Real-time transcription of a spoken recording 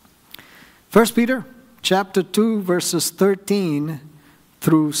1 Peter chapter 2, verses 13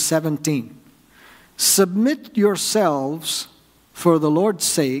 through 17. Submit yourselves for the Lord's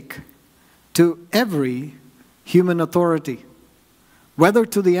sake to every human authority, whether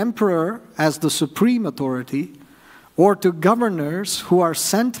to the emperor as the supreme authority, or to governors who are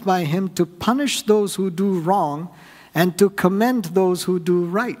sent by him to punish those who do wrong and to commend those who do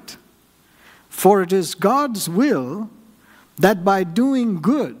right. For it is God's will that by doing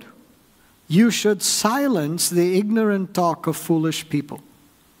good you should silence the ignorant talk of foolish people.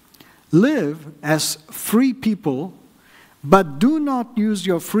 Live as free people, but do not use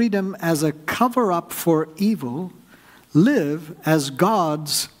your freedom as a cover-up for evil. Live as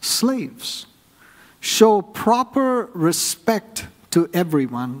God's slaves. Show proper respect to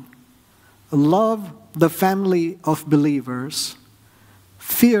everyone. Love the family of believers.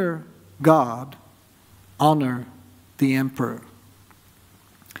 Fear God. Honor the emperor.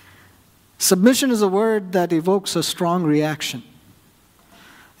 Submission is a word that evokes a strong reaction.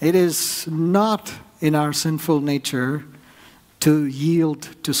 It is not in our sinful nature to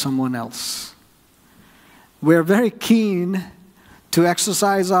yield to someone else. We're very keen to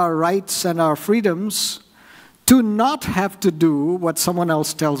exercise our rights and our freedoms to not have to do what someone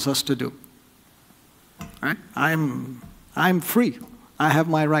else tells us to do. Right? I'm free. I have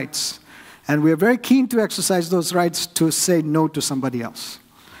my rights. And we're very keen to exercise those rights to say no to somebody else.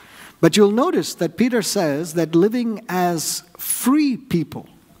 But you'll notice that Peter says that living as free people,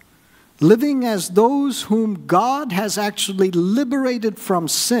 living as those whom God has actually liberated from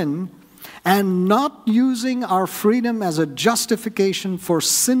sin, and not using our freedom as a justification for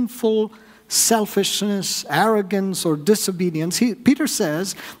sinful selfishness, arrogance, or disobedience. Peter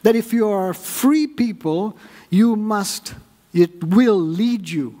says that if you are free people, it will lead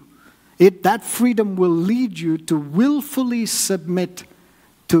you. That freedom will lead you to willfully submit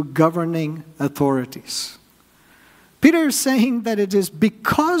to governing authorities. Peter is saying that it is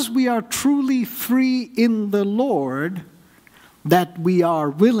because we are truly free in the Lord that we are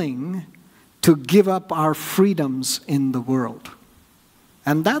willing to give up our freedoms in the world.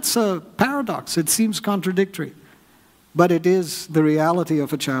 And that's a paradox. It seems contradictory. But it is the reality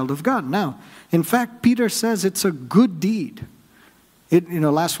of a child of God. Now, in fact, Peter says it's a good deed.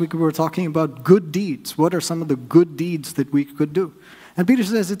 Last week we were talking about good deeds. What are some of the good deeds that we could do? And Peter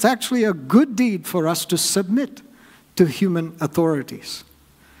says it's actually a good deed for us to submit to human authorities.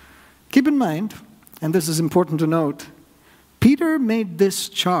 Keep in mind, and this is important to note, Peter made this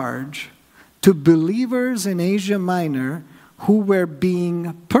charge to believers in Asia Minor who were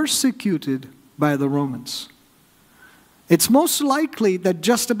being persecuted by the Romans. It's most likely that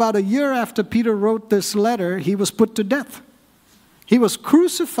just about a year after Peter wrote this letter, he was put to death. He was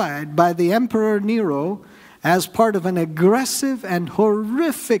crucified by the Emperor Nero as part of an aggressive and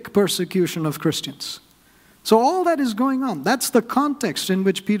horrific persecution of Christians. So all that is going on. That's the context in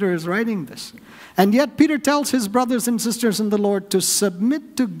which Peter is writing this. And yet Peter tells his brothers and sisters in the Lord to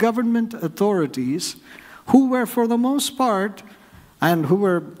submit to government authorities who were for the most part, and who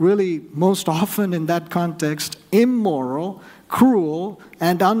were really most often in that context, immoral, cruel,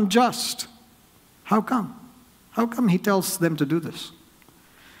 and unjust. How come? How come he tells them to do this?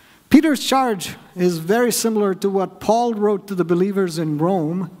 Peter's charge is very similar to what Paul wrote to the believers in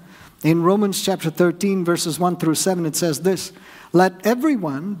Rome. In Romans chapter 13, verses 1 through 7, it says this: "Let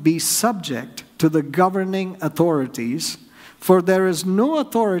everyone be subject to the governing authorities, for there is no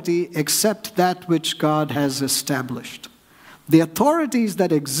authority except that which God has established. The authorities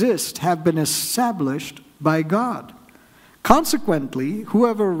that exist have been established by God. Consequently,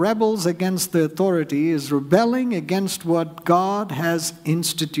 whoever rebels against the authority is rebelling against what God has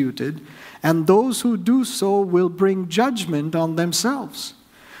instituted, and those who do so will bring judgment on themselves.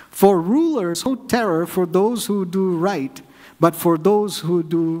 For rulers no terror for those who do right, but for those who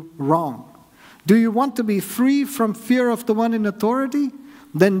do wrong. Do you want to be free from fear of the one in authority?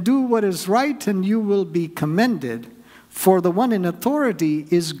 Then do what is right and you will be commended. For the one in authority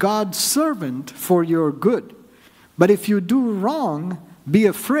is God's servant for your good. But if you do wrong, be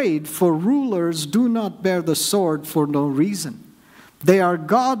afraid, for rulers do not bear the sword for no reason. They are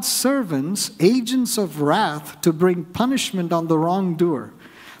God's servants, agents of wrath, to bring punishment on the wrongdoer.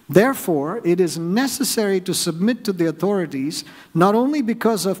 Therefore, it is necessary to submit to the authorities, not only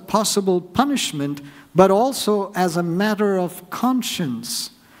because of possible punishment, but also as a matter of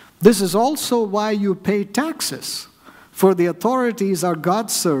conscience. This is also why you pay taxes, for the authorities are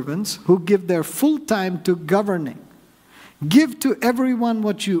God's servants who give their full time to governing. Give to everyone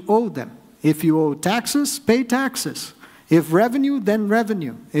what you owe them. If you owe taxes, pay taxes. If revenue, then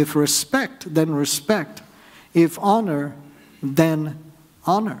revenue. If respect, then respect. If honor, then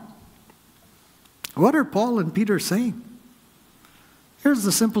honor." What are Paul and Peter saying? Here's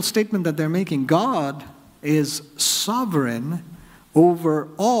the simple statement that they're making. God is sovereign over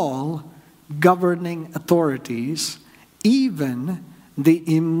all governing authorities, even the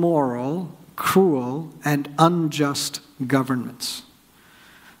immoral, cruel, and unjust governments.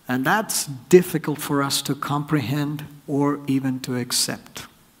 And that's difficult for us to comprehend or even to accept.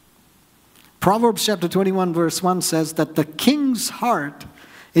 Proverbs chapter 21 verse 1 says that the king's heart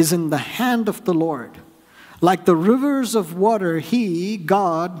is in the hand of the Lord. Like the rivers of water, he,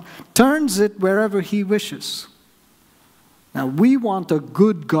 God, turns it wherever he wishes. Now, we want a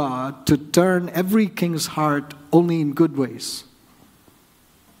good God to turn every king's heart only in good ways.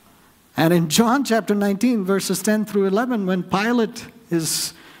 And in John chapter 19, verses 10 through 11, when Pilate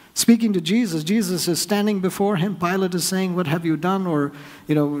is speaking to Jesus, Jesus is standing before him. Pilate is saying, "What have you done?" Or,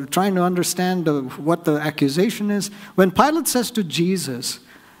 trying to understand what the accusation is. When Pilate says to Jesus,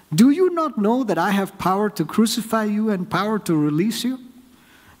 "Do you not know that I have power to crucify you and power to release you?"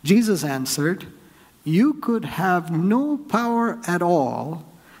 Jesus answered, "You could have no power at all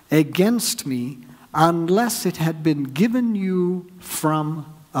against me unless it had been given you from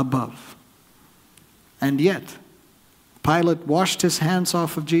above." And yet, Pilate washed his hands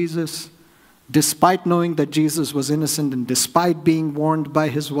off of Jesus, despite knowing that Jesus was innocent and despite being warned by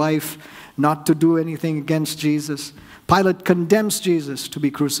his wife not to do anything against Jesus. Pilate condemns Jesus to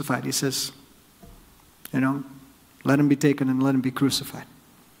be crucified. He says, let him be taken and let him be crucified.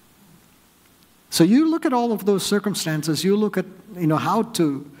 So you look at all of those circumstances, you look at how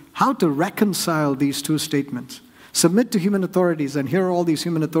to reconcile these two statements. Submit to human authorities, and here are all these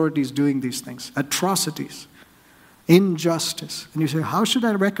human authorities doing these things. Atrocities, injustice. And you say, how should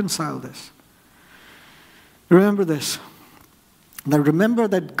I reconcile this? Remember this. Now remember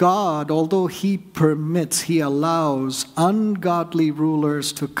that God, although he permits, he allows ungodly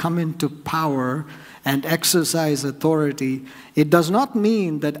rulers to come into power and exercise authority, it does not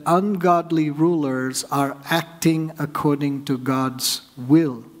mean that ungodly rulers are acting according to God's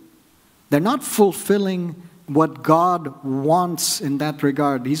will. They're not fulfilling what God wants in that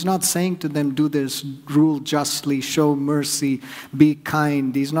regard. He's not saying to them, do this, rule justly, show mercy, be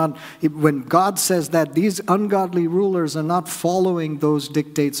kind. When God says that, these ungodly rulers are not following those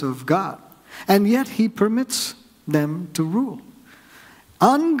dictates of God. And yet he permits them to rule.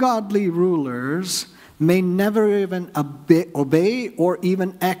 Ungodly rulers may never even obey or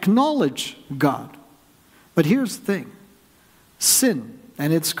even acknowledge God. But here's the thing. Sin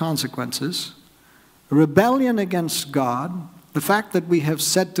and its consequences, rebellion against God, the fact that we have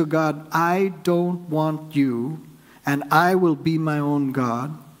said to God, I don't want you, and I will be my own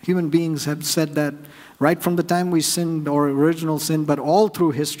God. Human beings have said that right from the time we sinned, or original sin, but all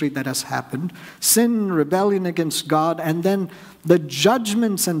through history that has happened. Sin, rebellion against God, and then the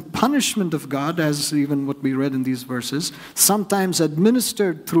judgments and punishment of God, as even what we read in these verses, sometimes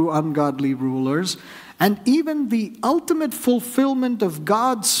administered through ungodly rulers, and even the ultimate fulfillment of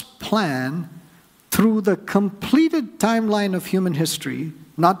God's plan through the completed timeline of human history,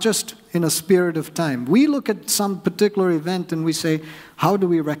 not just in a spirit of time. We look at some particular event and we say, how do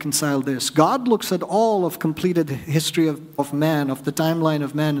we reconcile this? God looks at all of completed history of man, of the timeline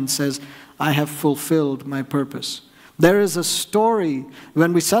of man, and says, I have fulfilled my purpose. There is a story.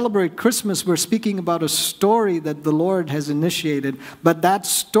 When we celebrate Christmas, we're speaking about a story that the Lord has initiated. But that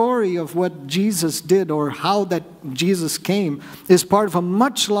story of what Jesus did, or how that Jesus came, is part of a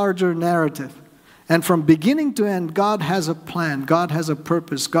much larger narrative. And from beginning to end, God has a plan, God has a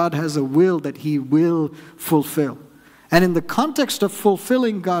purpose, God has a will that he will fulfill. And in the context of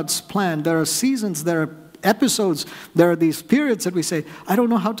fulfilling God's plan, there are seasons, there are episodes, there are these periods that we say, I don't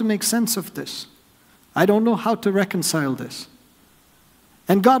know how to make sense of this. I don't know how to reconcile this.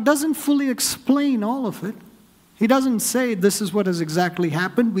 And God doesn't fully explain all of it. He doesn't say this is what has exactly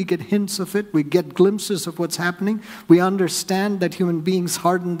happened. We get hints of it. We get glimpses of what's happening. We understand that human beings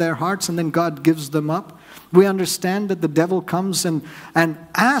harden their hearts and then God gives them up. We understand that the devil comes and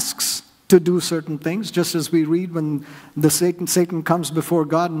asks to do certain things, just as we read when Satan comes before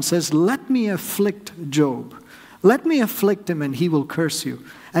God and says, let me afflict Job. Let me afflict him and he will curse you.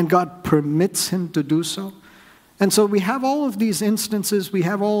 And God permits him to do so. And so we have all of these instances, we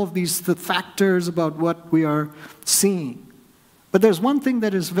have all of the factors about what we are seeing. But there's one thing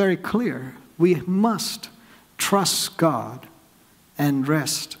that is very clear. We must trust God and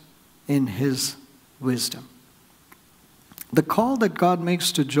rest in his wisdom. The call that God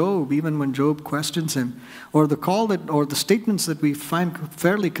makes to Job, even when Job questions him, or the statements that we find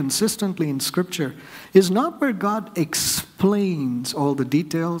fairly consistently in Scripture, is not where God explains all the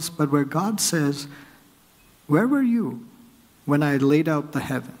details, but where God says, where were you when I laid out the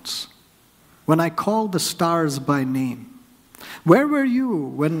heavens? when I called the stars by name? Where were you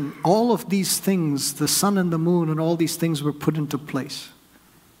when all of these things, the sun and the moon and all these things were put into place?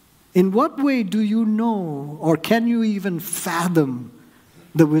 In what way do you know, or can you even fathom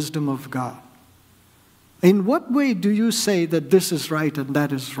the wisdom of God? In what way do you say that this is right and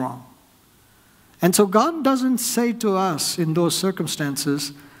that is wrong? And so God doesn't say to us in those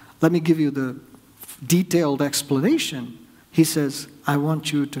circumstances, let me give you the detailed explanation. He says, I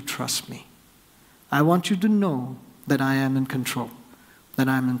want you to trust me. I want you to know that I am in control, that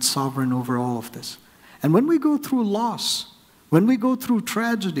I'm in sovereign over all of this. And when we go through loss, when we go through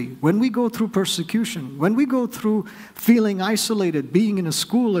tragedy, when we go through persecution, when we go through feeling isolated, being in a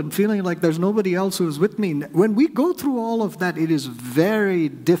school and feeling like there's nobody else who is with me, when we go through all of that, it is very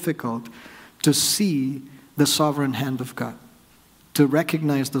difficult to see the sovereign hand of God, to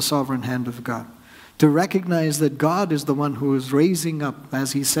recognize the sovereign hand of God, to recognize that God is the one who is raising up,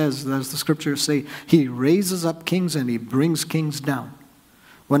 as he says, as the scriptures say, he raises up kings and he brings kings down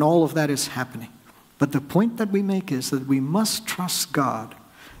when all of that is happening. But the point that we make is that we must trust God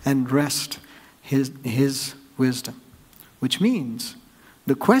and rest his wisdom, which means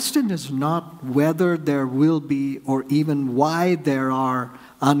the question is not whether there will be or even why there are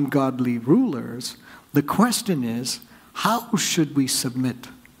ungodly rulers. The question is, how should we submit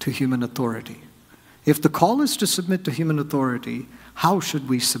to human authority? If the call is to submit to human authority, how should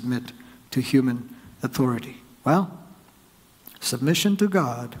we submit to human authority? Well, submission to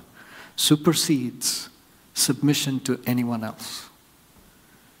God supersedes submission to anyone else.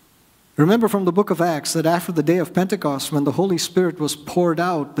 Remember from the book of Acts that after the day of Pentecost, when the Holy Spirit was poured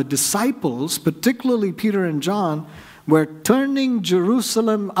out, the disciples, particularly Peter and John, were turning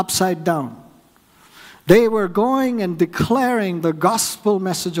Jerusalem upside down. They were going and declaring the gospel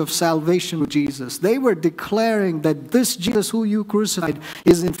message of salvation with Jesus. They were declaring that this Jesus who you crucified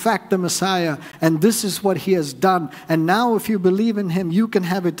is in fact the Messiah, and this is what he has done. And now if you believe in him, you can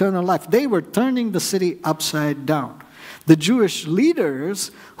have eternal life. They were turning the city upside down. The Jewish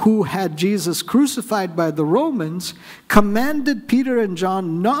leaders who had Jesus crucified by the Romans commanded Peter and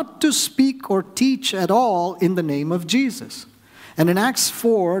John not to speak or teach at all in the name of Jesus. And in Acts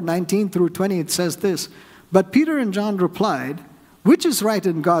 4:19 through 20, it says this, but Peter and John replied, which is right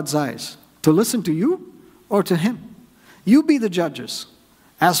in God's eyes, to listen to you or to him? You be the judges.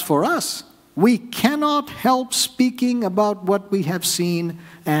 As for us, we cannot help speaking about what we have seen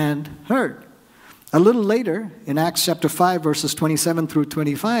and heard. A little later, in Acts chapter 5, verses 27 through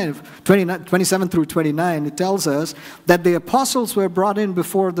 29, it tells us that the apostles were brought in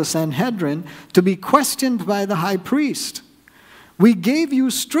before the Sanhedrin to be questioned by the high priest. We gave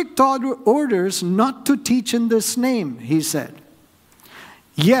you strict orders not to teach in this name, he said.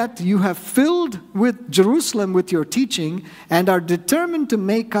 Yet you have filled with Jerusalem with your teaching and are determined to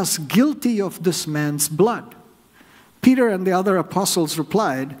make us guilty of this man's blood. Peter and the other apostles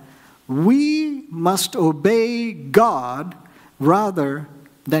replied, we must obey God rather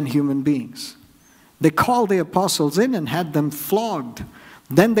than human beings. They called the apostles in and had them flogged.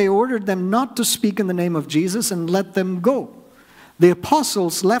 Then they ordered them not to speak in the name of Jesus and let them go. The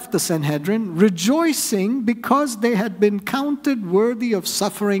apostles left the Sanhedrin rejoicing because they had been counted worthy of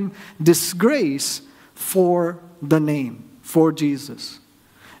suffering disgrace for the name, for Jesus.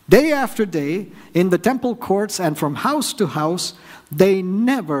 Day after day, in the temple courts and from house to house, they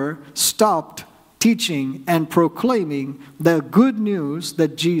never stopped teaching and proclaiming the good news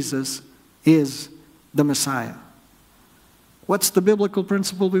that Jesus is the Messiah. What's the biblical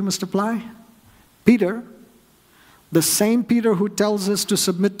principle we must apply? Peter, the same Peter who tells us to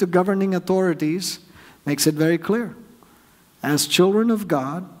submit to governing authorities, makes it very clear. As children of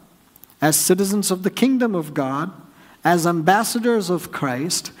God, as citizens of the kingdom of God, as ambassadors of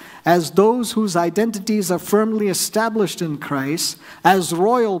Christ, as those whose identities are firmly established in Christ, as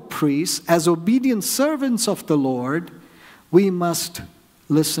royal priests, as obedient servants of the Lord, we must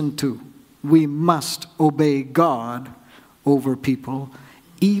listen to, we must obey God over people,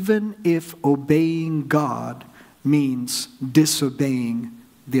 even if obeying God means disobeying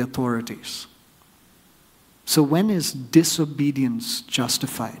the authorities. So when is disobedience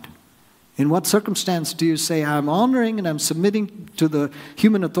justified? In what circumstance do you say, I'm honoring and I'm submitting to the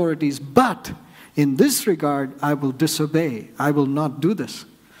human authorities, but in this regard I will disobey, I will not do this?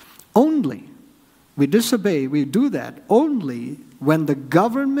 Only, we disobey, we do that only when the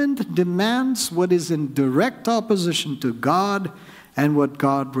government demands what is in direct opposition to God and what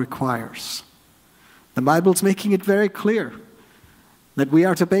God requires. The Bible's making it very clear that we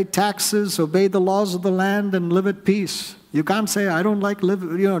are to pay taxes, obey the laws of the land, and live at peace. You can't say, I don't like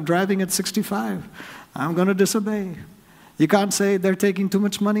driving at 65. I'm going to disobey. You can't say, they're taking too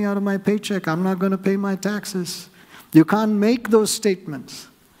much money out of my paycheck, I'm not going to pay my taxes. You can't make those statements.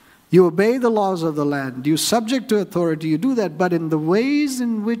 You obey the laws of the land. You subject to authority. You do that. But in the ways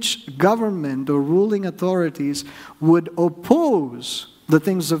in which government or ruling authorities would oppose the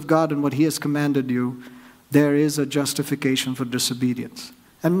things of God and what He has commanded you, there is a justification for disobedience.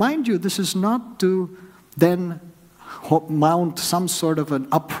 And mind you, this is not to then mount some sort of an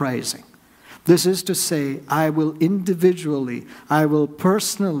uprising. This is to say, I will individually, I will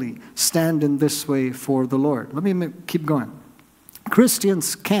personally stand in this way for the Lord. Let me keep going.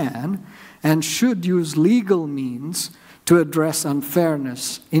 Christians can and should use legal means to address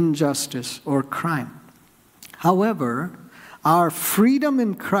unfairness, injustice, or crime. However, our freedom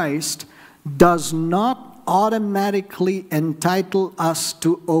in Christ does not automatically entitle us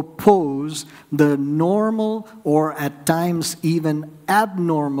to oppose the normal or at times even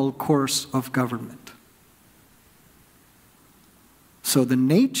abnormal course of government. So the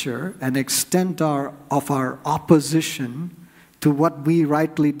nature and extent of our opposition to what we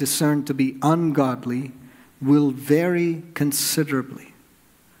rightly discern to be ungodly will vary considerably.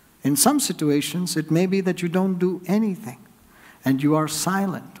 In some situations, it may be that you don't do anything and you are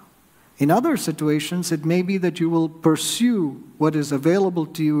silent. In other situations, it may be that you will pursue what is available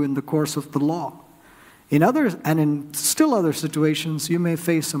to you in the course of the law. In still other situations, you may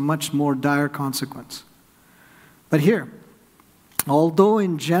face a much more dire consequence. But here, although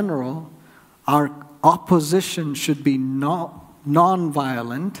in general our opposition should be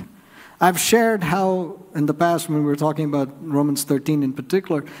non-violent, I've shared how, in the past when we were talking about Romans 13 in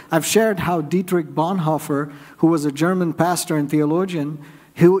particular, I've shared how Dietrich Bonhoeffer, who was a German pastor and theologian,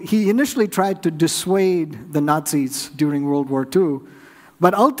 he initially tried to dissuade the Nazis during World War II,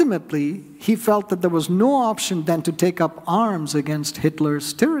 but ultimately he felt that there was no option than to take up arms against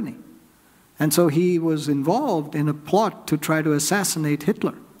Hitler's tyranny. And so he was involved in a plot to try to assassinate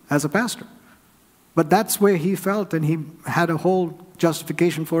Hitler as a pastor. But that's where he felt, and he had a whole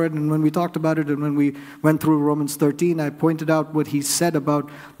justification for it. And when we talked about it and when we went through Romans 13, I pointed out what he said about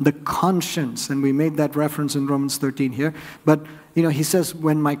the conscience, and we made that reference in Romans 13 here. But he says,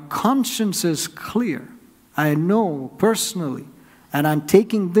 when my conscience is clear, I know personally, and I'm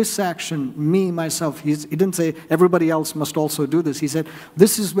taking this action, me, myself. He didn't say everybody else must also do this. He said,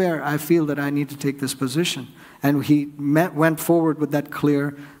 this is where I feel that I need to take this position. And he went forward with that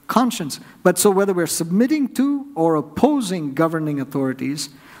clear conscience. But so whether we're submitting to or opposing governing authorities,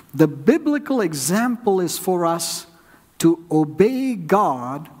 the biblical example is for us to obey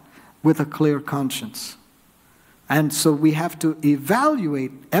God with a clear conscience. And so we have to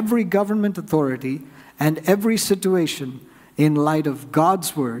evaluate every government authority and every situation in light of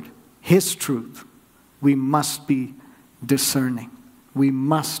God's word, His truth. We must be discerning. We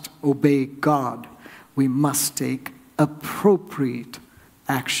must obey God. We must take appropriate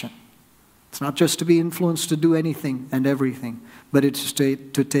action. It's not just to be influenced to do anything and everything, but it's to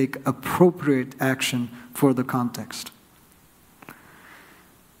take appropriate action for the context.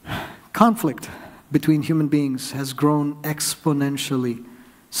 Conflict between human beings has grown exponentially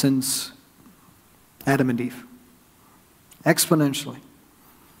since Adam and Eve. Exponentially.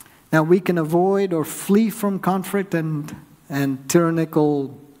 Now we can avoid or flee from conflict and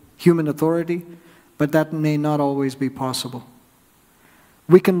tyrannical human authority, but that may not always be possible.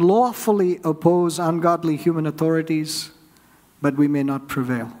 We can lawfully oppose ungodly human authorities, but we may not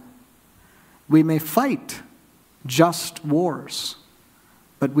prevail. We may fight just wars,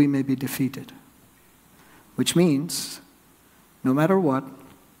 but we may be defeated. Which means, no matter what,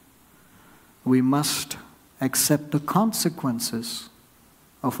 we must accept the consequences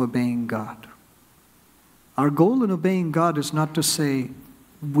of obeying God. Our goal in obeying God is not to say,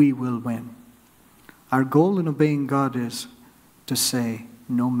 we will win. Our goal in obeying God is to say,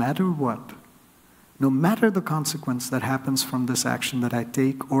 no matter what, no matter the consequence that happens from this action that I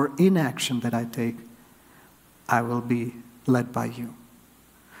take or inaction that I take, I will be led by you.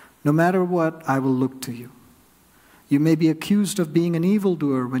 No matter what, I will look to you. You may be accused of being an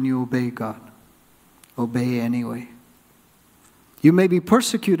evildoer when you obey God. Obey anyway. You may be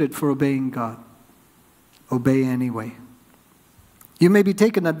persecuted for obeying God. Obey anyway. You may be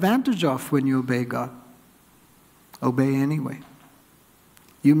taken advantage of when you obey God. Obey anyway.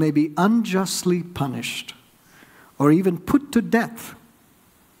 You may be unjustly punished or even put to death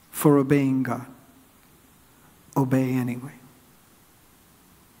for obeying God. Obey anyway.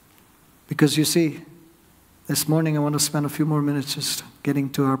 Because you see, this morning I want to spend a few more minutes just getting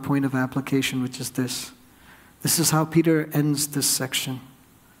to our point of application, which is this. This is how Peter ends this section.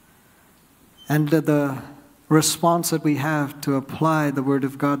 And the response that we have to apply the word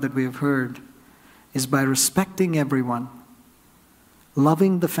of God that we have heard is by respecting everyone,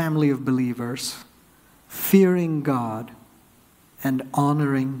 loving the family of believers, fearing God, and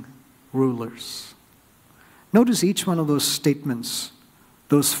honoring rulers. Notice each one of those statements,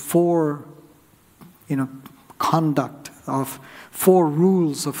 those four, four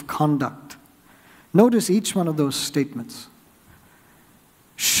rules of conduct. Notice each one of those statements.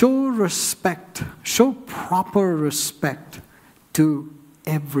 Show respect, show proper respect to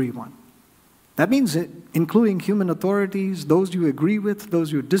everyone. That means including human authorities, those you agree with,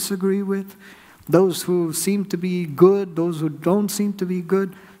 those you disagree with, those who seem to be good, those who don't seem to be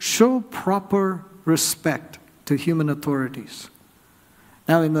good. Show proper respect to human authorities.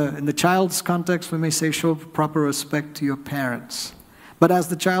 Now, in the child's context, we may say show proper respect to your parents. But as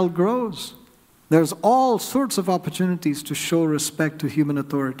the child grows, there's all sorts of opportunities to show respect to human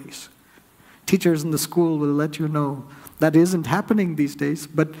authorities. Teachers in the school will let you know that isn't happening these days,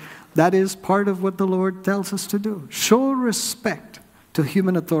 but that is part of what the Lord tells us to do. Show respect to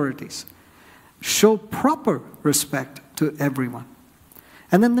human authorities. Show proper respect to everyone.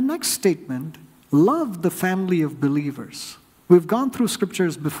 And then the next statement, love the family of believers. We've gone through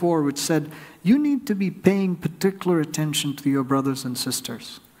scriptures before which said, you need to be paying particular attention to your brothers and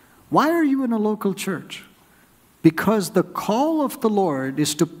sisters. Why are you in a local church? Because the call of the Lord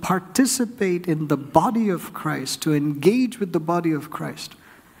is to participate in the body of Christ, to engage with the body of Christ,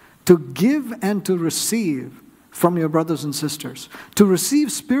 to give and to receive from your brothers and sisters, to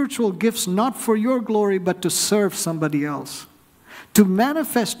receive spiritual gifts not for your glory but to serve somebody else, to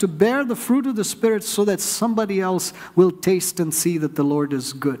manifest, to bear the fruit of the Spirit so that somebody else will taste and see that the Lord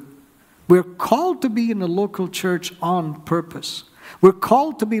is good. We're called to be in a local church on purpose. We're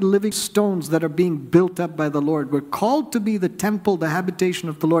called to be living stones that are being built up by the Lord. We're called to be the temple, the habitation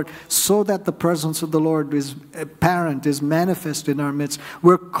of the Lord, so that the presence of the Lord is apparent, is manifest in our midst.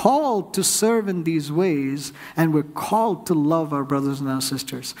 We're called to serve in these ways, and we're called to love our brothers and our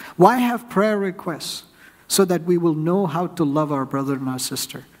sisters. Why have prayer requests? So that we will know how to love our brother and our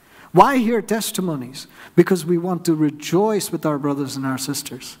sister. Why hear testimonies? Because we want to rejoice with our brothers and our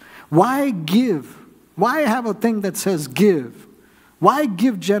sisters. Why give? Why have a thing that says give? Why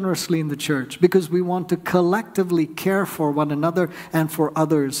give generously in the church? Because we want to collectively care for one another and for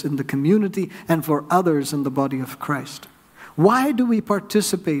others in the community and for others in the body of Christ. Why do we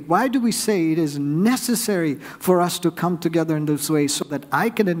participate? Why do we say it is necessary for us to come together in this way so that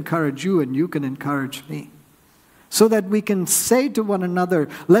I can encourage you and you can encourage me? So that we can say to one another,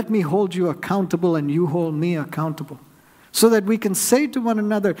 let me hold you accountable and you hold me accountable. So that we can say to one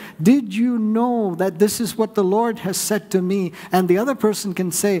another, did you know that this is what the Lord has said to me? And the other person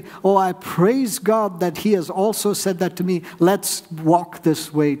can say, oh, I praise God that He has also said that to me. Let's walk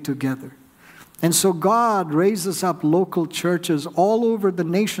this way together. And so God raises up local churches all over the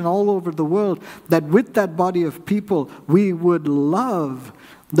nation, all over the world, that with that body of people, we would love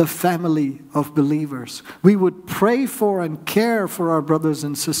the family of believers. We would pray for and care for our brothers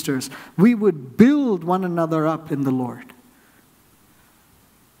and sisters. We would build one another up in the Lord.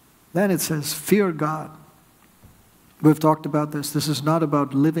 Then it says, fear God. We've talked about this. This is not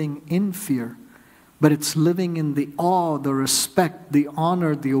about living in fear, but it's living in the awe, the respect, the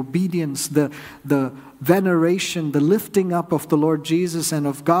honor, the obedience, the veneration, the lifting up of the Lord Jesus and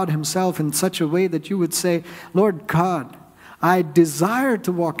of God Himself in such a way that you would say, Lord God, I desire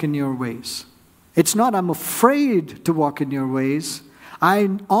to walk in your ways. It's not I'm afraid to walk in your ways. I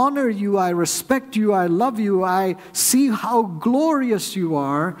honor you, I respect you, I love you, I see how glorious you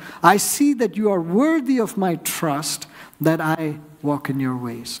are. I see that you are worthy of my trust, that I walk in your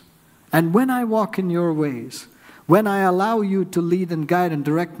ways. And when I walk in your ways, when I allow you to lead and guide and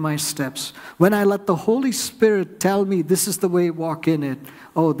direct my steps, when I let the Holy Spirit tell me this is the way, walk in it,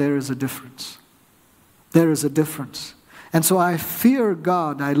 oh, there is a difference. There is a difference. And so I fear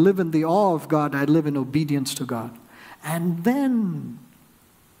God, I live in the awe of God, I live in obedience to God. And then,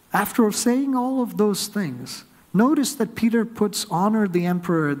 after saying all of those things, notice that Peter puts honor the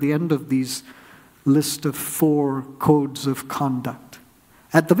emperor at the end of these list of 4 codes of conduct.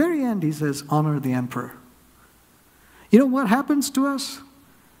 At the very end, he says, honor the emperor. You know what happens to us?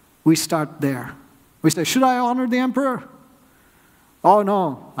 We start there. We say, should I honor the emperor? Oh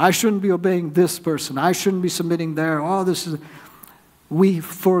no, I shouldn't be obeying this person. I shouldn't be submitting there. Oh, this is... We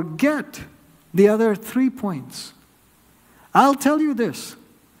forget the other 3 points. I'll tell you this.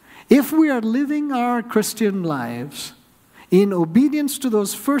 If we are living our Christian lives in obedience to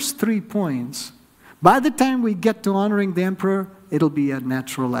those first 3 points, by the time we get to honoring the emperor, it'll be a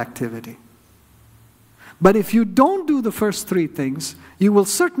natural activity. But if you don't do the first 3 things, you will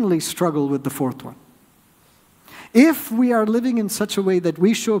certainly struggle with the 4th one. If we are living in such a way that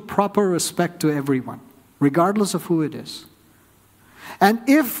we show proper respect to everyone, regardless of who it is, And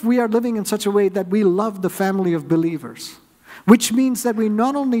if we are living in such a way that we love the family of believers, which means that we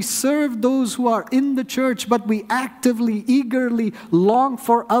not only serve those who are in the church, but we actively, eagerly long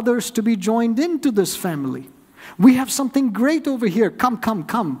for others to be joined into this family. We have something great over here. Come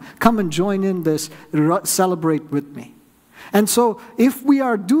and join in this, celebrate with me. And so if we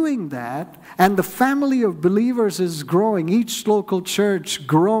are doing that, and the family of believers is growing, each local church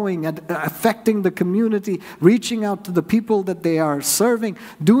growing and affecting the community, reaching out to the people that they are serving,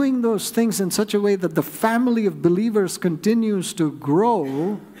 doing those things in such a way that the family of believers continues to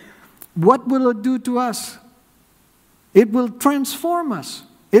grow, what will it do to us? It will transform us.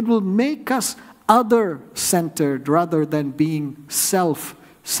 It will make us other-centered rather than being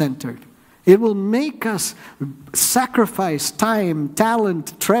self-centered. It will make us sacrifice time,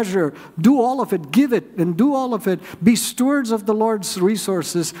 talent, treasure, do all of it, give it, and do all of it, be stewards of the Lord's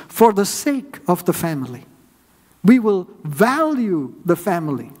resources for the sake of the family. We will value the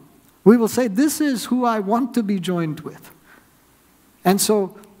family. We will say, this is who I want to be joined with. And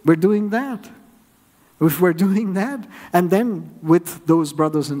so we're doing that. If we're doing that, and then with those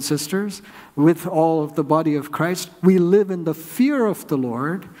brothers and sisters, with all of the body of Christ, we live in the fear of the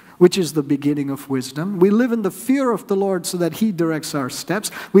Lord, which is the beginning of wisdom. We live in the fear of the Lord so that He directs our steps.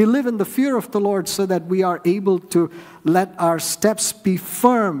 We live in the fear of the Lord so that we are able to let our steps be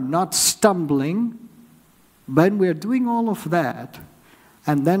firm, not stumbling. When we're doing all of that,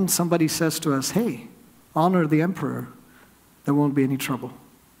 and then somebody says to us, hey, honor the emperor, there won't be any trouble.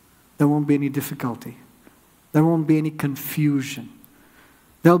 There won't be any difficulty. There won't be any confusion.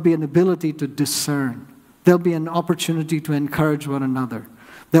 There'll be an ability to discern. There'll be an opportunity to encourage one another.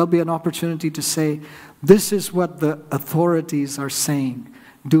 There'll be an opportunity to say, this is what the authorities are saying.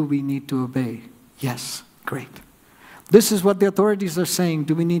 Do we need to obey? Yes, great. This is what the authorities are saying.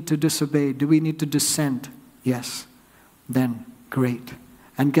 Do we need to disobey? Do we need to dissent? Yes. Then, great.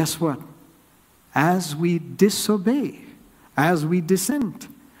 And guess what? As we disobey, as we dissent,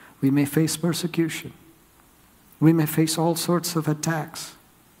 we may face persecution. We may face all sorts of attacks.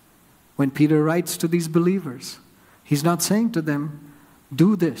 When Peter writes to these believers, he's not saying to them,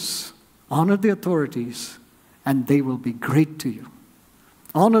 do this, honor the authorities, and they will be great to you.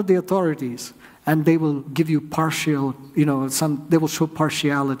 Honor the authorities, and they will give you partial, they will show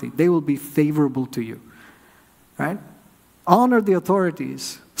partiality. They will be favorable to you, right? Honor the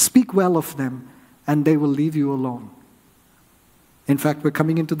authorities, speak well of them, and they will leave you alone. In fact, we're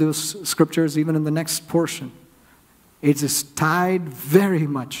coming into those scriptures even in the next portion. It is tied very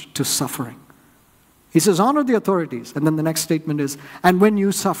much to suffering. He says, honor the authorities. And then the next statement is, and when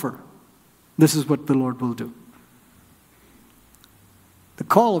you suffer, this is what the Lord will do. The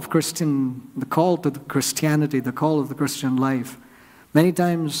call to Christianity, the call of the Christian life, many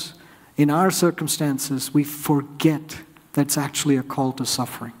times in our circumstances, we forget that it's actually a call to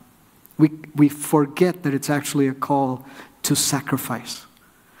suffering. We forget that it's actually a call to sacrifice.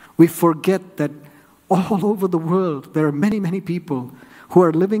 We forget that all over the world, there are many, many people who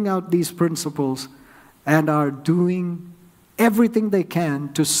are living out these principles and are doing everything they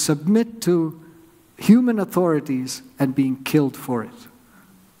can to submit to human authorities and being killed for it.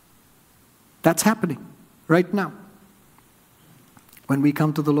 That's happening right now. When we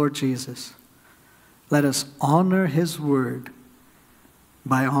come to the Lord Jesus, let us honor His word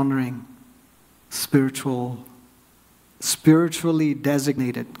by honoring spiritually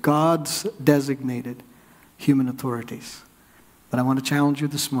designated, God's designated human authorities. But I want to challenge you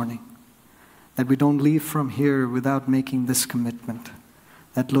this morning that we don't leave from here without making this commitment.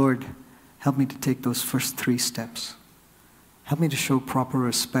 That, Lord, help me to take those first 3 steps. Help me to show proper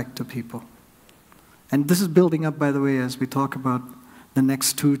respect to people. And this is building up, by the way, as we talk about the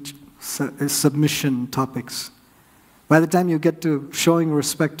next 2 submission topics. By the time you get to showing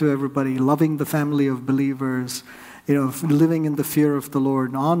respect to everybody, loving the family of believers, living in the fear of the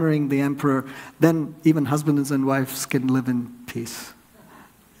Lord, honoring the emperor, then even husbands and wives can live in peace.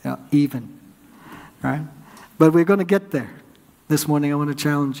 Even. Right? But we're going to get there. This morning I want to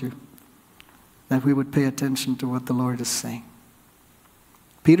challenge you that we would pay attention to what the Lord is saying.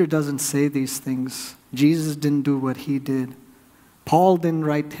 Peter doesn't say these things. Jesus didn't do what he did. Paul didn't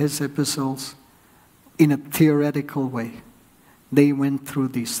write his epistles in a theoretical way. They went through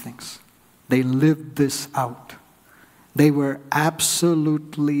these things. They lived this out. They were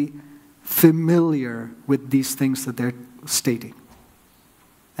absolutely familiar with these things that they're stating.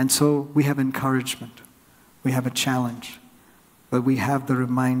 And so we have encouragement. We have a challenge. But we have the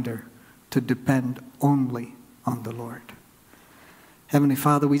reminder to depend only on the Lord. Heavenly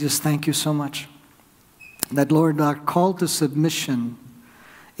Father, we just thank you so much that, Lord, our call to submission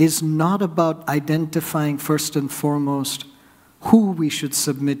is not about identifying first and foremost who we should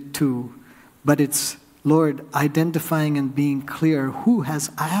submit to, but it's, Lord, identifying and being clear who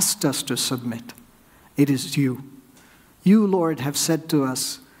has asked us to submit. It is you. You, Lord, have said to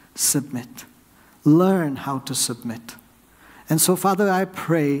us, submit. Learn how to submit. And so, Father, I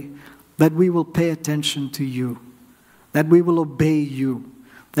pray that we will pay attention to you, that we will obey you,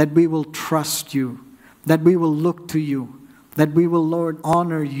 that we will trust you, that we will look to you, that we will, Lord,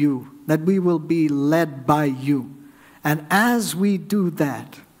 honor you, that we will be led by you. And as we do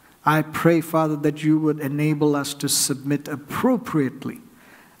that, I pray, Father, that you would enable us to submit appropriately,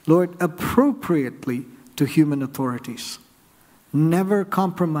 Lord, appropriately to human authorities, never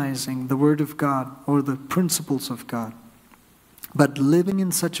compromising the Word of God or the principles of God, but living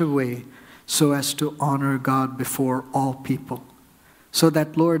in such a way so as to honor God before all people. So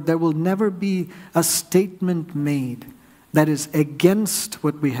that, Lord, there will never be a statement made that is against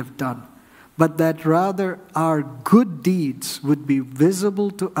what we have done, but that rather our good deeds would be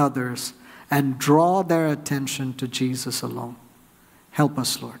visible to others and draw their attention to Jesus alone. Help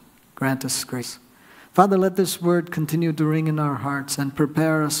us, Lord. Grant us grace. Father, let this word continue to ring in our hearts and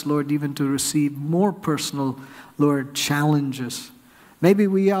prepare us, Lord, even to receive more personal, Lord, challenges. Maybe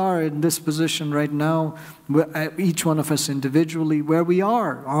we are in this position right now, each one of us individually, where we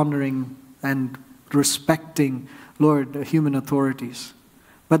are honoring and respecting, Lord, human authorities.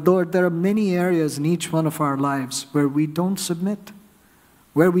 But Lord, there are many areas in each one of our lives where we don't submit,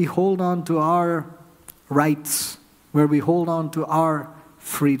 where we hold on to our rights, where we hold on to our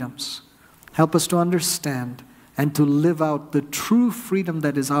freedoms. Help us to understand and to live out the true freedom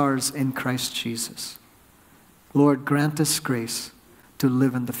that is ours in Christ Jesus. Lord, grant us grace to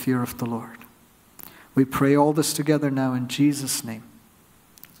live in the fear of the Lord. We pray all this together now in Jesus' name.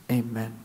 Amen.